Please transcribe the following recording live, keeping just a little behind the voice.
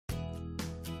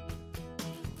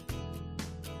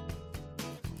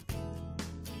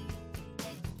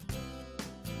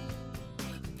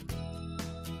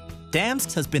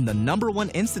DAMS has been the #1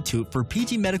 institute for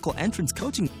PG medical entrance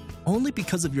coaching only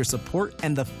because of your support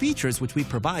and the features which we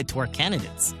provide to our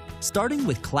candidates. Starting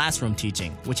with classroom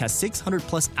teaching, which has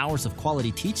 600+ hours of quality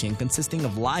teaching consisting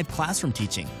of live classroom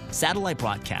teaching, satellite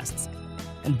broadcasts,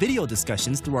 and video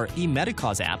discussions through our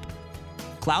eMedicause app,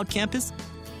 Cloud Campus,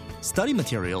 study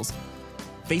materials,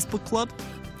 Facebook Club,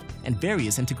 and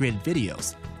various integrated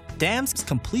videos. DAMS'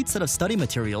 complete set of study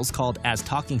materials called as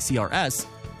Talking CRS,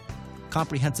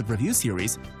 Comprehensive Review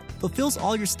Series, fulfills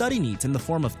all your study needs in the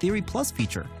form of Theory Plus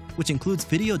feature, which includes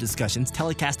video discussions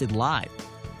telecasted live,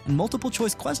 and multiple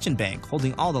choice question bank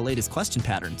holding all the latest question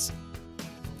patterns.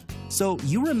 So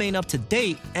you remain up to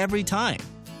date every time.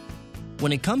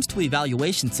 When it comes to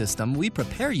evaluation system, we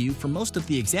prepare you for most of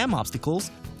the exam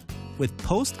obstacles with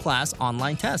post-class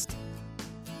online test.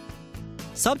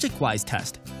 Subject-wise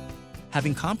test,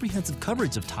 having comprehensive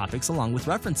coverage of topics along with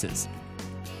references.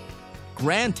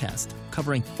 Grand test,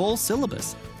 covering full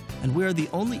syllabus, and we are the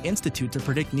only institute to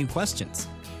predict new questions.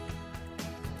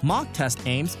 Mock test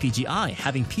aims PGI,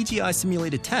 having PGI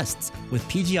simulated tests with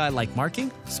PGI-like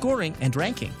marking, scoring, and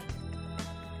ranking.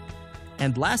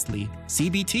 And lastly,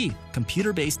 CBT,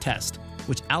 computer-based test,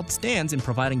 which outstands in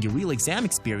providing you real exam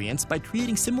experience by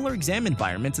creating similar exam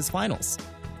environments as finals.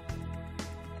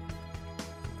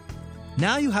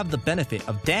 Now you have the benefit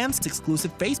of DAMS'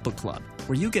 exclusive Facebook Club,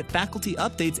 where you get faculty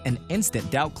updates and instant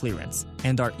doubt clearance.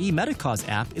 And our eMedicause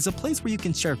app is a place where you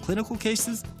can share clinical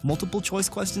cases, multiple choice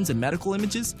questions and medical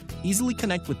images, easily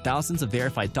connect with thousands of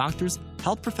verified doctors,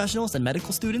 health professionals, and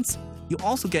medical students. You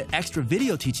also get extra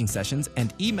video teaching sessions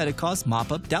and eMedicause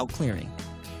mop-up doubt clearing.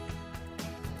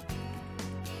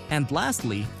 And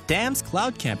lastly, DAMS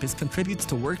Cloud Campus contributes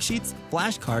to worksheets,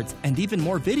 flashcards, and even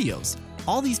more videos.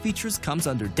 All these features comes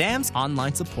under DAMS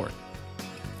online support.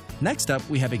 Next up,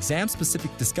 we have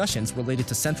exam-specific discussions related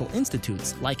to central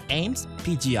institutes like AIMS,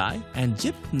 PGI, and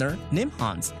JIPNR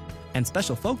NIMHANS, and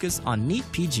special focus on NEET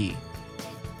PG.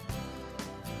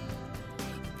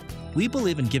 We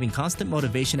believe in giving constant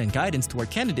motivation and guidance to our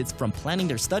candidates from planning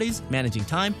their studies, managing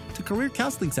time, to career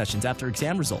counseling sessions after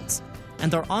exam results,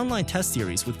 and our online test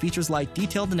series with features like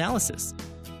detailed analysis,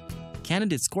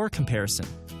 candidate score comparison,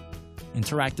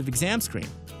 interactive exam screen,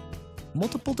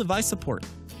 multiple device support,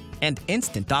 and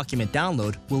instant document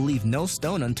download will leave no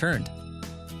stone unturned.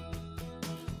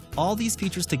 All these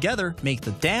features together make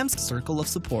the DAMS circle of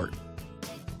support.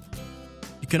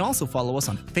 You can also follow us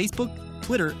on Facebook,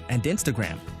 Twitter, and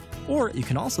Instagram, or you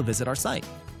can also visit our site.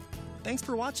 Thanks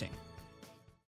for watching.